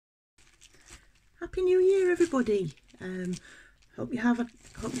Happy New Year, everybody. Hope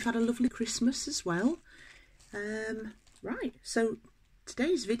you've had a lovely Christmas as well. Right, so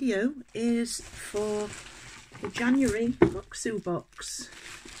today's video is for the January Bokksu box.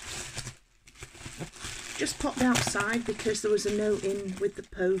 I just popped outside because there was a note in with the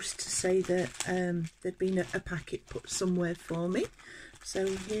post to say that there'd been a packet put somewhere for me. So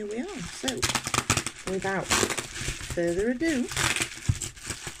here we are. So without further ado,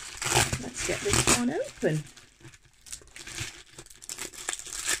 let's get this one open.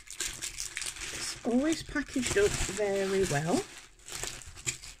 It's always packaged up very well.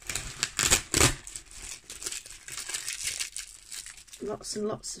 Lots and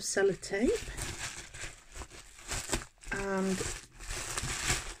lots of sellotape and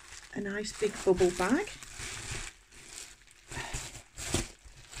a nice big bubble bag.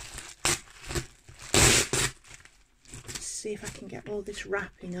 Let's see if I can get all this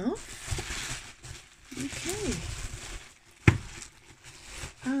wrapping off. Okay,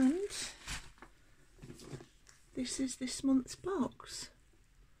 and this is this month's box.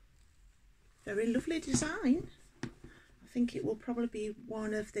 Very lovely design. I think it will probably be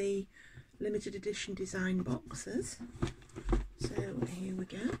one of the limited edition design boxes. So here we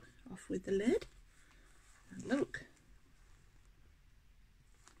go, off with the lid, and look.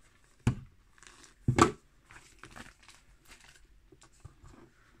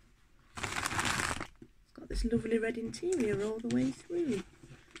 It's got this lovely red interior all the way through.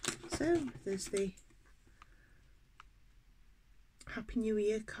 So there's the Happy New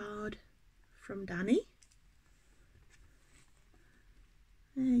Year card from Danny.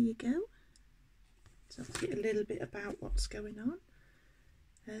 There you go. So I'll get a little bit about what's going on.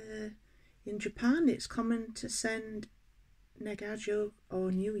 In Japan, it's common to send Negajo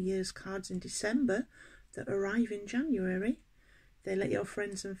or New Year's cards in December that arrive in January. They let your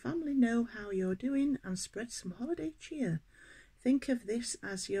friends and family know how you're doing and spread some holiday cheer. Think of this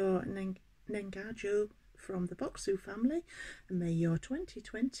as your Negajo from the Bokksu family, and may your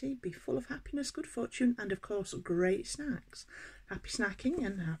 2020 be full of happiness, good fortune, and of course great snacks. Happy snacking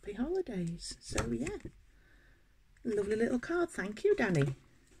and happy holidays. So yeah, lovely little card. Thank you, Danny.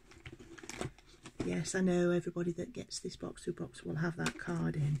 Yes, I know everybody that gets this Bokksu box will have that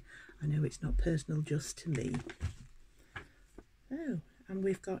card in. I know it's not personal just to me. Oh, and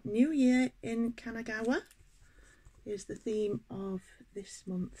we've got New Year in Kanagawa is the theme of this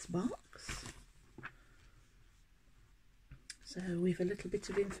month's box. So we've a little bit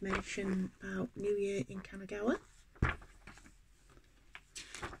of information about New Year in Kanagawa.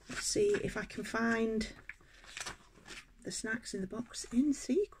 Let's see if I can find the snacks in the box in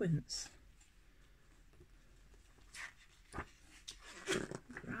sequence.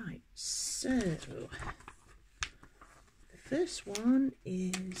 Right, so the first one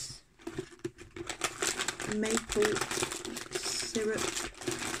is maple syrup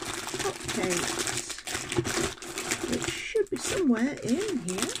hotcakes, which should be somewhere in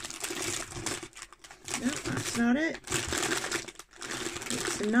here. No, that's not it.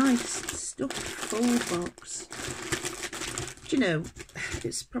 It's a nice stuffed full box. Do you know,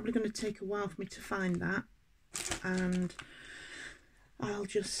 it's probably going to take a while for me to find that, and I'll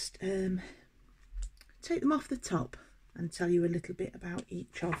just take them off the top and tell you a little bit about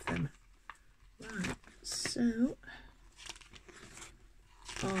each of them. Right, so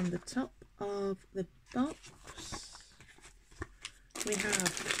on the top of the box we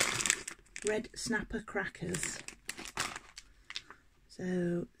have red snapper crackers.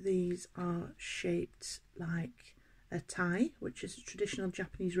 So these are shaped like a tai, which is a traditional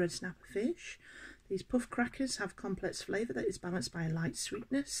Japanese red snapper fish. These puff crackers have complex flavour that is balanced by a light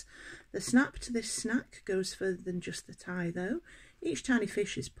sweetness. The snap to this snack goes further than just the tai though. Each tiny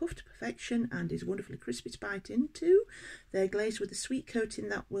fish is puffed to perfection and is wonderfully crispy to bite into. They're glazed with a sweet coating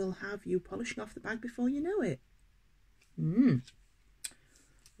that will have you polishing off the bag before you know it.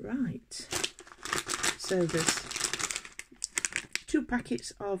 Right, so there's 2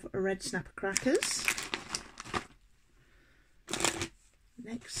 packets of red snapper crackers.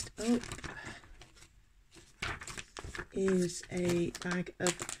 Next up is a bag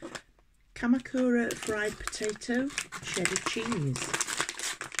of Kamakura fried potato cheddar cheese.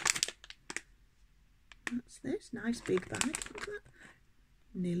 That's this nice big bag. Look at that.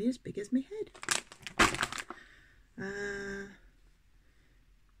 Nearly as big as my head.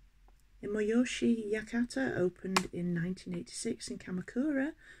 Imoyoshi Yakata opened in 1986 in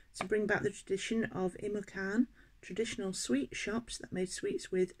Kamakura to bring back the tradition of imokan, traditional sweet shops that made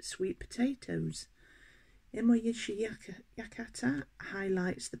sweets with sweet potatoes. Imoyishi Yakata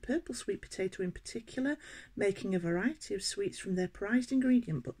highlights the purple sweet potato in particular, making a variety of sweets from their prized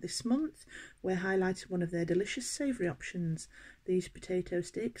ingredient, but this month we're highlighting one of their delicious savoury options. These potato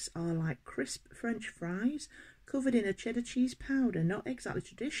sticks are like crisp French fries, covered in a cheddar cheese powder. Not exactly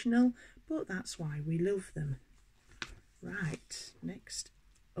traditional, but that's why we love them. Right, next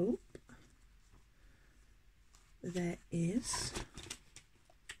up there is,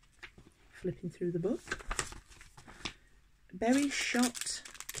 flipping through the book, Berry Shot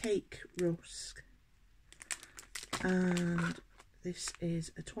Cake Rusk, and this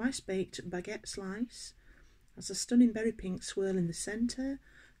is a twice baked baguette slice. Has a stunning berry pink swirl in the centre.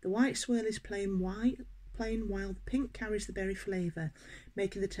 The white swirl is plain while the pink carries the berry flavour,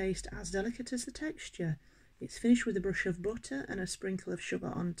 making the taste as delicate as the texture. It's finished with a brush of butter and a sprinkle of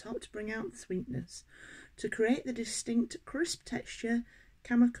sugar on top to bring out the sweetness. To create the distinct crisp texture,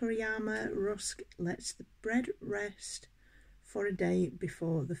 Kamakuriyama Rusk lets the bread rest for a day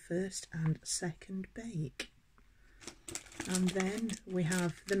before the first and second bake. And then we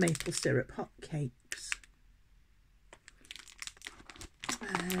have the maple syrup hot cakes.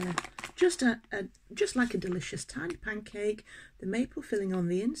 Just like a delicious tiny pancake, the maple filling on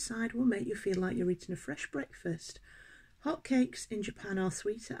the inside will make you feel like you're eating a fresh breakfast. Hot cakes in Japan are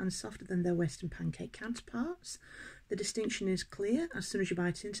sweeter and softer than their Western pancake counterparts. The distinction is clear as soon as you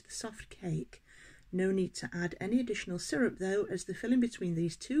bite into the soft cake. No need to add any additional syrup though, as the filling between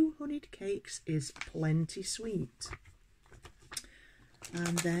these two honeyed cakes is plenty sweet.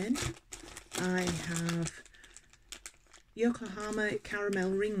 And then I have Yokohama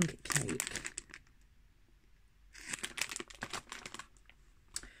Caramel Ring Cake.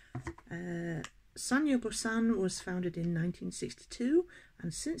 Sanyo-Busan was founded in 1962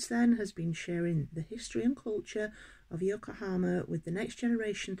 and since then has been sharing the history and culture of Yokohama with the next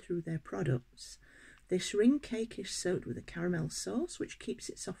generation through their products. This ring cake is soaked with a caramel sauce which keeps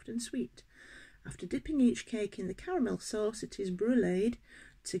it soft and sweet. After dipping each cake in the caramel sauce, it is bruleed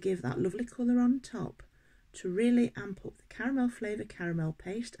to give that lovely colour on top. To really amp up the caramel flavour, caramel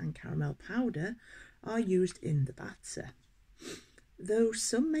paste and caramel powder are used in the batter. Though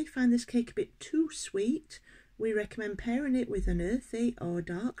some may find this cake a bit too sweet, we recommend pairing it with an earthy or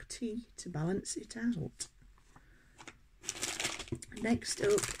dark tea to balance it out. Next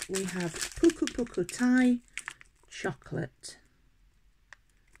up we have Puku Puku Thai chocolate.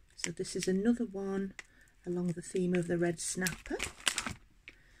 So this is another one along the theme of the red snapper.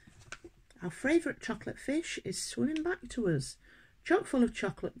 Our favourite chocolate fish is swimming back to us. Chock full of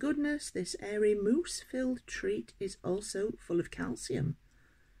chocolate goodness, this airy mousse-filled treat is also full of calcium.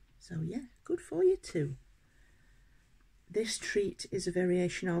 So yeah, good for you too. This treat is a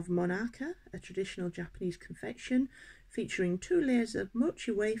variation of monaka, a traditional Japanese confection featuring 2 layers of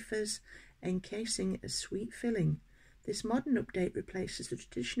mochi wafers encasing a sweet filling. This modern update replaces the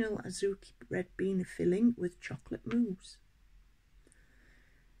traditional azuki red bean filling with chocolate mousse.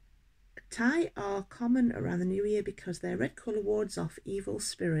 Thai are common around the new year because their red colour wards off evil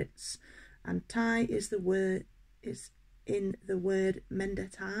spirits, and Thai is in the word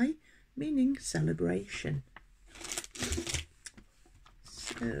Mendatai, meaning celebration.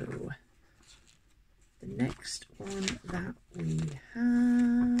 So the next one that we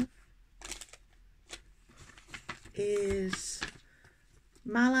have is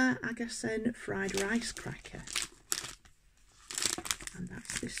Mala Agasen fried rice cracker, and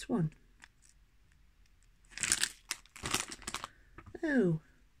that's this one. Oh,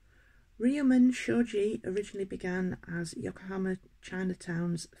 Ryomen Shoji originally began as Yokohama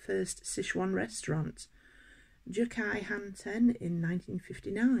Chinatown's first Sichuan restaurant, Jukai Hanten, in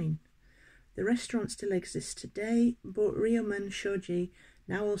 1959. The restaurant still exists today, but Ryomen Shoji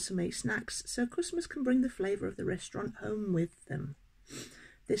now also makes snacks so customers can bring the flavour of the restaurant home with them.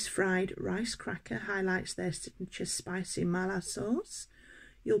 This fried rice cracker highlights their signature spicy mala sauce.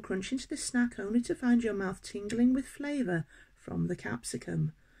 You'll crunch into this snack only to find your mouth tingling with flavour from the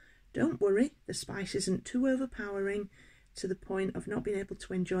capsicum. Don't worry, the spice isn't too overpowering to the point of not being able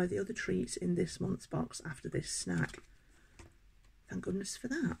to enjoy the other treats in this month's box after this snack. Thank goodness for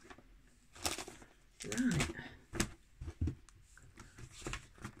that. Right.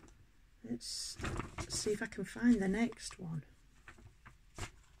 Let's see if I can find the next one.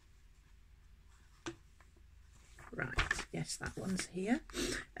 Right, yes, that one's here.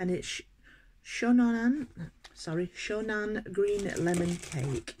 And it's Shonan green lemon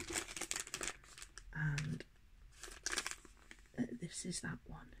cake. And this is that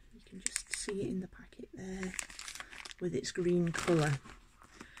one. You can just see it in the packet there with its green colour.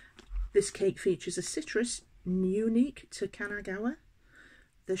 This cake features a citrus unique to Kanagawa,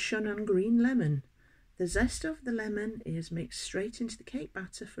 the Shonan green lemon. The zest of the lemon is mixed straight into the cake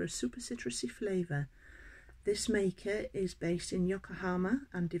batter for a super citrusy flavour. This maker is based in Yokohama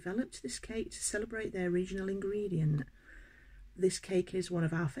and developed this cake to celebrate their regional ingredient. This cake is one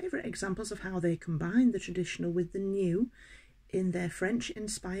of our favourite examples of how they combine the traditional with the new in their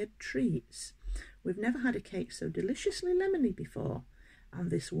French-inspired treats. We've never had a cake so deliciously lemony before, and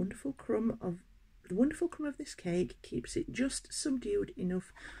this wonderful crumb of this cake keeps it just subdued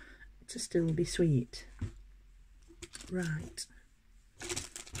enough to still be sweet. Right,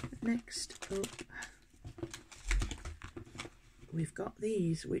 next up we've got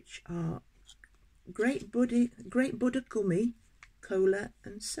these, which are Great Buddha gummy, cola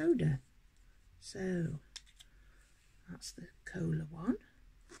and soda. So that's the cola one.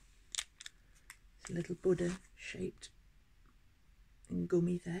 It's a little Buddha shaped and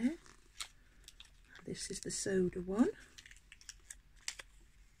gummy there. This is the soda one.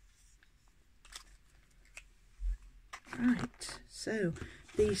 Right, so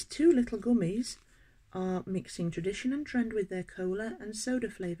these two little gummies are mixing tradition and trend with their cola and soda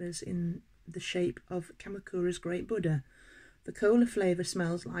flavours in the shape of Kamakura's Great Buddha. The cola flavour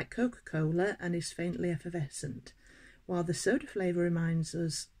smells like Coca-Cola and is faintly effervescent, while the soda flavour reminds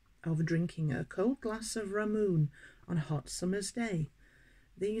us of drinking a cold glass of Ramoon on a hot summer's day.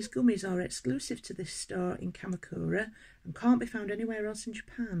 These gummies are exclusive to this store in Kamakura and can't be found anywhere else in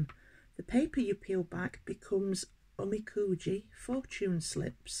Japan. The paper you peel back becomes omikuji, fortune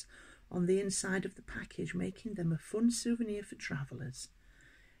slips, on the inside of the package, making them a fun souvenir for travellers.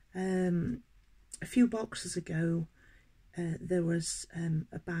 A few boxes ago, there was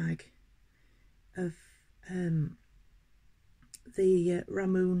a bag of the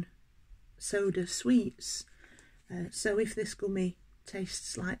Ramoon soda sweets. So if this gummy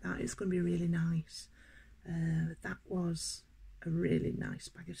tastes like that, it's going to be really nice. That was a really nice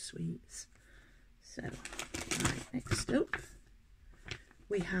bag of sweets. So, right, next up,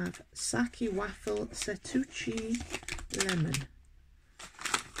 we have Sake Waffle Setouchi Lemon.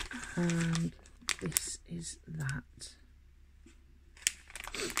 And this is that.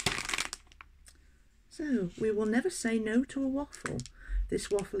 So, we will never say no to a waffle. This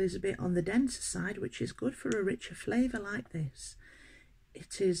waffle is a bit on the denser side, which is good for a richer flavour like this.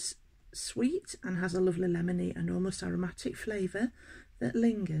 It is sweet and has a lovely lemony and almost aromatic flavour that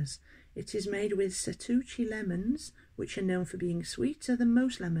lingers. It is made with Setouchi lemons, which are known for being sweeter than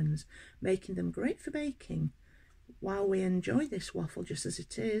most lemons, making them great for baking. While we enjoy this waffle just as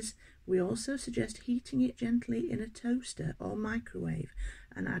it is, we also suggest heating it gently in a toaster or microwave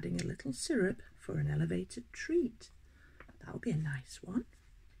and adding a little syrup for an elevated treat. That would be a nice one.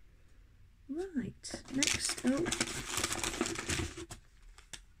 Right, next up,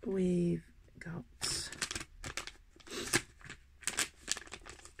 we've got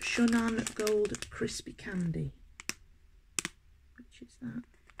Shonan Gold Crispy Candy. Which is that?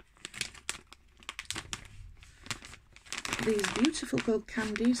 These beautiful gold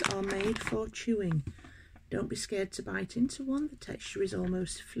candies are made for chewing. Don't be scared to bite into one. The texture is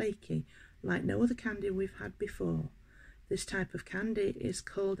almost flaky, like no other candy we've had before. This type of candy is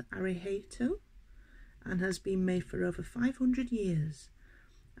called Arihato and has been made for over 500 years.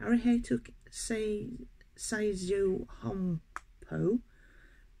 Arihato Seizu Honpo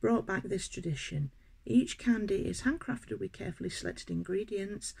brought back this tradition. Each candy is handcrafted with carefully selected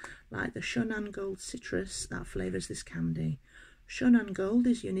ingredients, like the Shonan Gold citrus that flavours this candy. Shonan Gold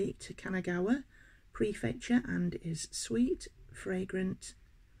is unique to Kanagawa Prefecture and is sweet, fragrant.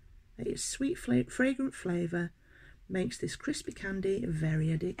 Its sweet, fragrant flavour makes this crispy candy very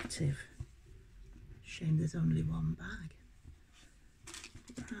addictive. Shame there's only one bag.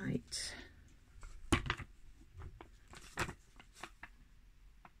 Right.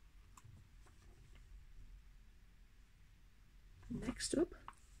 Next up,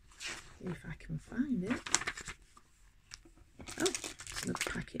 if I can find it. Oh, it's another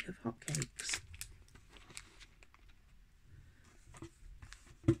packet of hotcakes.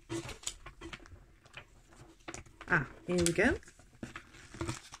 Ah, here we go.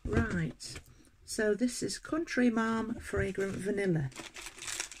 Right, so this is Country Mom Fragrant Vanilla.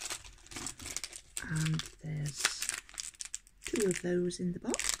 And there's 2 of those in the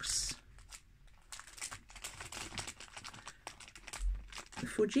box.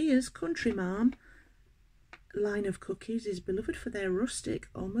 Fujiya's Country Mom line of cookies is beloved for their rustic,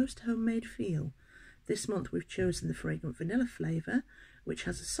 almost homemade feel. This month we've chosen the fragrant vanilla flavour, which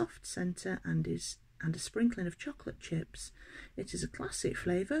has a soft centre and a sprinkling of chocolate chips. It is a classic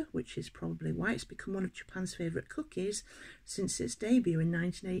flavour, which is probably why it's become one of Japan's favourite cookies since its debut in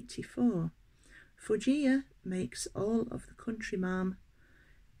 1984. Fujiya makes all of the Country Mom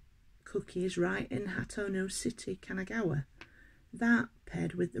cookies right in Hatono City, Kanagawa. That,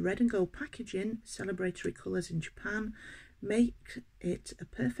 paired with the red and gold packaging, celebratory colours in Japan, make it a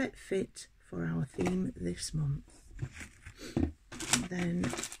perfect fit for our theme this month.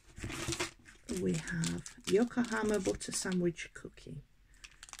 Then we have Yokohama butter sandwich cookie,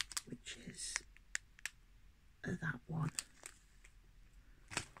 which is that one.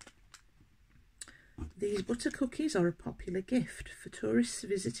 These butter cookies are a popular gift for tourists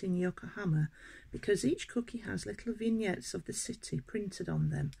visiting Yokohama because each cookie has little vignettes of the city printed on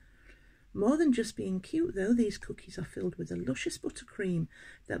them. More than just being cute though, these cookies are filled with a luscious buttercream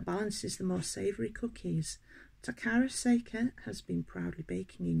that balances the more savoury cookies. Takara Seika has been proudly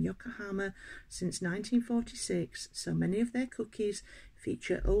baking in Yokohama since 1946, so many of their cookies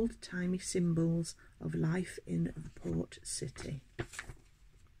feature old-timey symbols of life in the port city.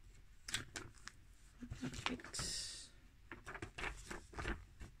 Right.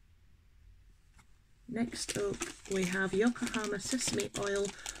 Next up we have Yokohama sesame oil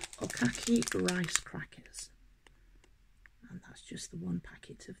okaki rice crackers, and that's just the one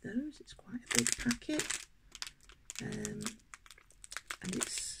packet of those. It's quite a big packet, and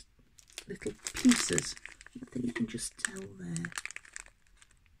it's little pieces. I think you can just tell there.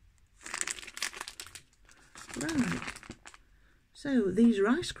 Right, so these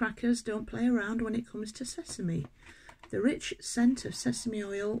rice crackers don't play around when it comes to sesame. The rich scent of sesame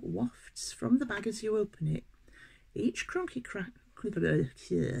oil wafts from the bag as you open it. Each crunchy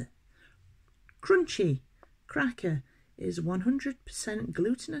cracker is 100%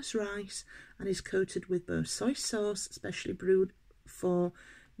 glutinous rice and is coated with both soy sauce, specially brewed for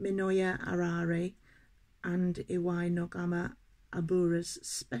Minoya Arare, and Iwai Nogama Abura's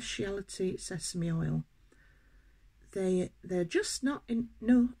specialty sesame oil. They're just not in,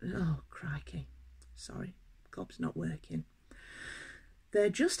 no, oh crikey, sorry, cob's not working. They're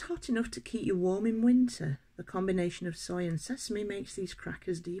just hot enough to keep you warm in winter. The combination of soy and sesame makes these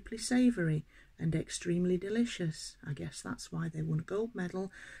crackers deeply savoury and extremely delicious. I guess that's why they won a gold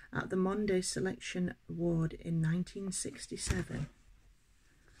medal at the Monde Selection Award in 1967.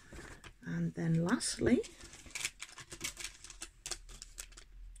 And then lastly,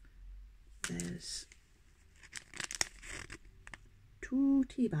 there's 2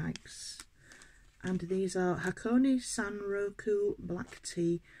 tea bags, and these are Hakone Sanroku Black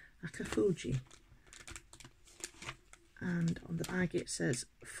Tea Akafuji, and on the bag it says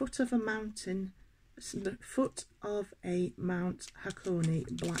foot of a Mount Hakone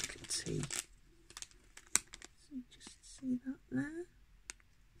Black Tea. So just see that there.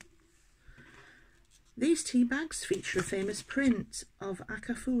 These tea bags feature a famous print of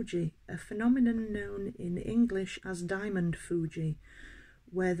Akafuji, a phenomenon known in English as Diamond Fuji,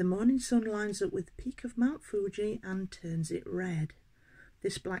 where the morning sun lines up with the peak of Mount Fuji and turns it red.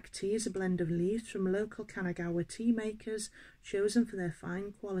 This black tea is a blend of leaves from local Kanagawa tea makers, chosen for their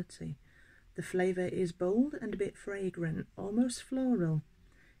fine quality. The flavour is bold and a bit fragrant, almost floral.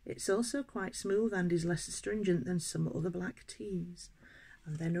 It's also quite smooth and is less astringent than some other black teas.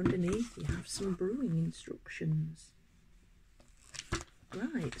 And then underneath we have some brewing instructions.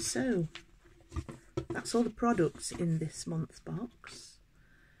 Right, so that's all the products in this month's box.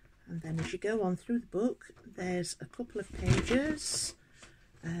 And then as you go on through the book, there's a couple of pages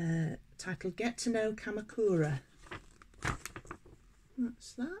titled Get to Know Kamakura.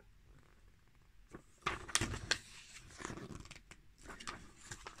 That's that.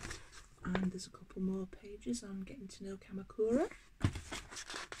 And there's a couple more pages on getting to know Kamakura.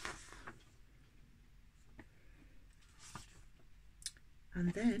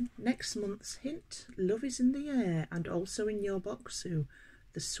 And then next month's hint, love is in the air and also in your Bokksu,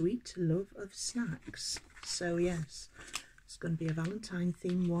 the sweet love of snacks. So yes, it's going to be a Valentine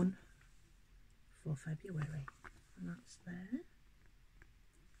theme one for February, and that's there.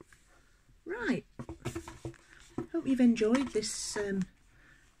 Right, hope you've enjoyed this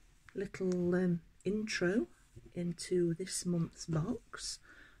little intro into this month's box.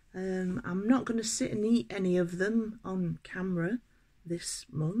 I'm not going to sit and eat any of them on camera this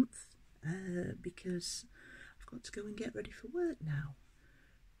month because I've got to go and get ready for work now.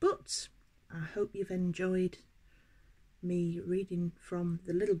 But I hope you've enjoyed me reading from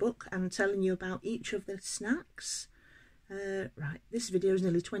the little book and telling you about each of the snacks. Right, this video is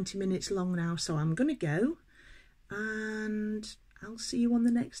nearly 20 minutes long now, so I'm going to go, and I'll see you on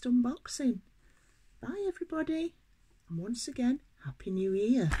the next unboxing. Bye everybody, and once again, Happy New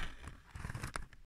Year.